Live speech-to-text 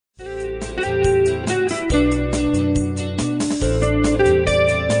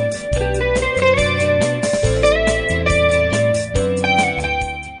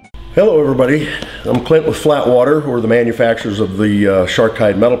Hello everybody, I'm Clint with Flatwater. We're the manufacturers of the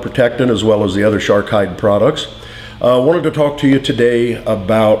Sharkhide Metal Protectant as well as the other Sharkhide products. I wanted to talk to you today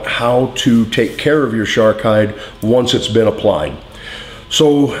about how to take care of your Sharkhide once it's been applied.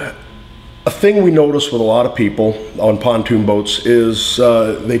 So a thing we notice with a lot of people on pontoon boats is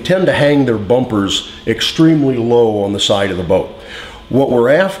they tend to hang their bumpers extremely low on the side of the boat. What we're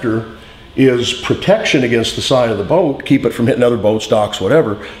after is protection against the side of the boat, keep it from hitting other boats, docks,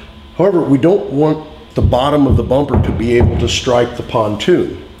 whatever. However, we don't want the bottom of the bumper to be able to strike the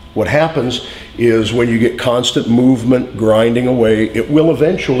pontoon. What happens is when you get constant movement grinding away, it will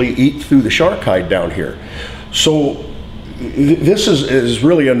eventually eat through the Sharkhide down here. So this is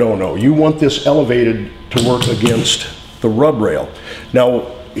really a no-no. You want this elevated to work against the rub rail.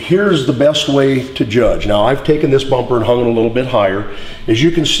 Now, here's the best way to judge. Now, I've taken this bumper and hung it a little bit higher. As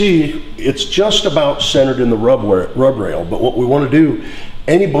you can see, it's just about centered in the rub rail, but what we want to do,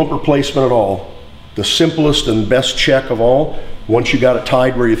 any bumper placement at all, the simplest and best check of all, once you got it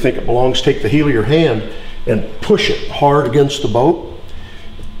tied where you think it belongs, take the heel of your hand and push it hard against the boat.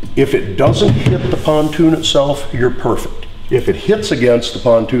 If it doesn't hit the pontoon itself, you're perfect. If it hits against the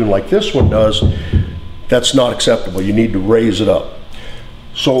pontoon like this one does, that's not acceptable. You need to raise it up.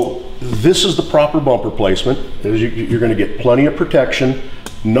 So this is the proper bumper placement. You're going to get plenty of protection.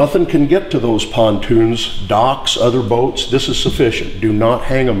 Nothing can get to those pontoons, docks, other boats. This is sufficient. Do not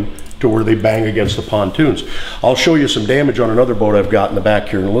hang them to where they bang against the pontoons. I'll show you some damage on another boat I've got in the back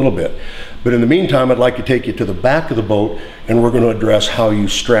here in a little bit. But in the meantime, I'd like to take you to the back of the boat and we're going to address how you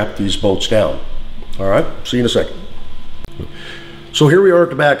strap these boats down. All right, see you in a second. So here we are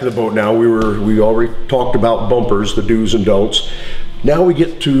at the back of the boat now. We already talked about bumpers, the do's and don'ts. Now we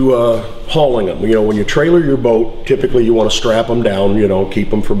get to hauling them. You know, when you trailer your boat, typically you want to strap them down, you know,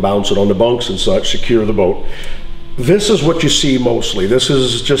 keep them from bouncing on the bunks and such, secure the boat. This is what you see mostly. This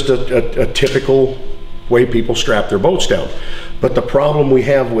is just a typical way people strap their boats down. But the problem we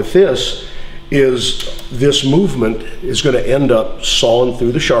have with this is this movement is going to end up sawing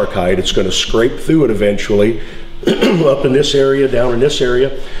through the Sharkhide. It's going to scrape through it eventually, up in this area, down in this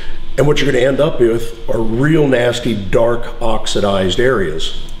area. And what you're going to end up with are real nasty, dark, oxidized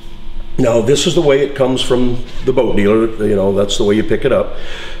areas. Now, this is the way it comes from the boat dealer. You know, that's the way you pick it up.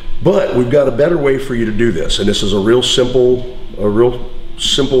 But we've got a better way for you to do this. And this is a real simple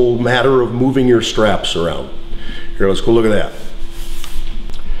matter of moving your straps around. Here, let's go look at that.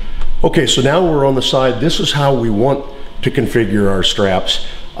 Okay, so now we're on the side. This is how we want to configure our straps.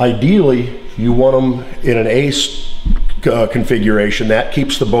 Ideally, you want them in an ace configuration. That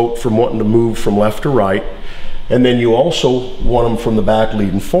keeps the boat from wanting to move from left to right. And then you also want them from the back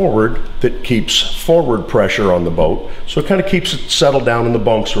leading forward. That keeps forward pressure on the boat. So it kind of keeps it settled down in the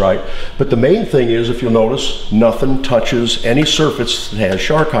bunks right. But the main thing is, if you'll notice, nothing touches any surface that has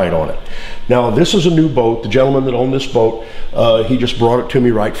Sharkhide on it. Now, this is a new boat. The gentleman that owned this boat, he just brought it to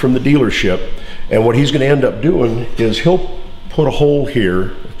me right from the dealership. And what he's going to end up doing is he'll put a hole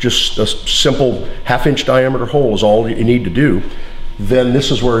here, just a simple half-inch diameter hole is all you need to do. Then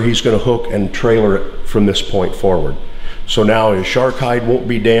this is where he's going to hook and trailer it from this point forward. So now his Sharkhide won't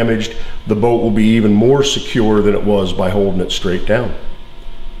be damaged. The boat will be even more secure than it was by holding it straight down.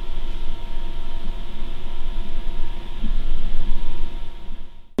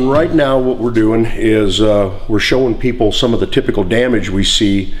 Right now what we're doing is we're showing people some of the typical damage we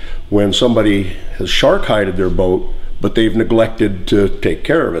see when somebody has Sharkhided their boat, but they've neglected to take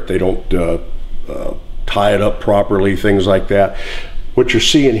care of it. They don't tie it up properly, things like that. What you're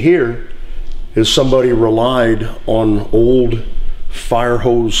seeing here is somebody relied on old fire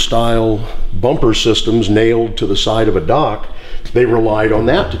hose style bumper systems nailed to the side of a dock. They relied on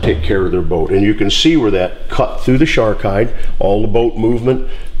that to take care of their boat. And you can see where that cut through the Sharkhide, all the boat movement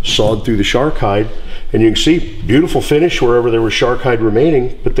sawed through the Sharkhide. And you can see beautiful finish wherever there was Sharkhide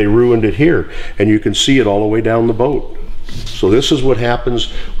remaining, but they ruined it here. And you can see it all the way down the boat. So this is what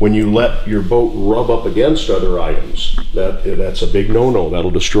happens when you let your boat rub up against other items. That's a big no-no.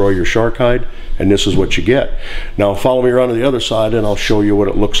 That'll destroy your Sharkhide, and this is what you get. Now follow me around to the other side and I'll show you what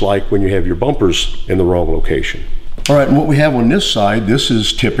it looks like when you have your bumpers in the wrong location. All right, and what we have on this side, this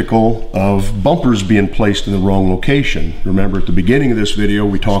is typical of bumpers being placed in the wrong location. Remember at the beginning of this video,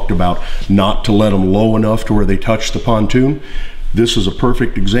 we talked about not to let them low enough to where they touch the pontoon. This is a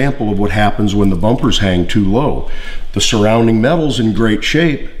perfect example of what happens when the bumpers hang too low. The surrounding metal's in great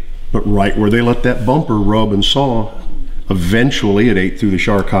shape, but right where they let that bumper rub and saw, eventually it ate through the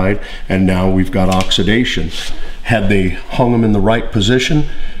Sharkhide, and now we've got oxidation. Had they hung them in the right position,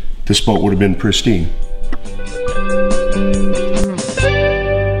 this boat would have been pristine.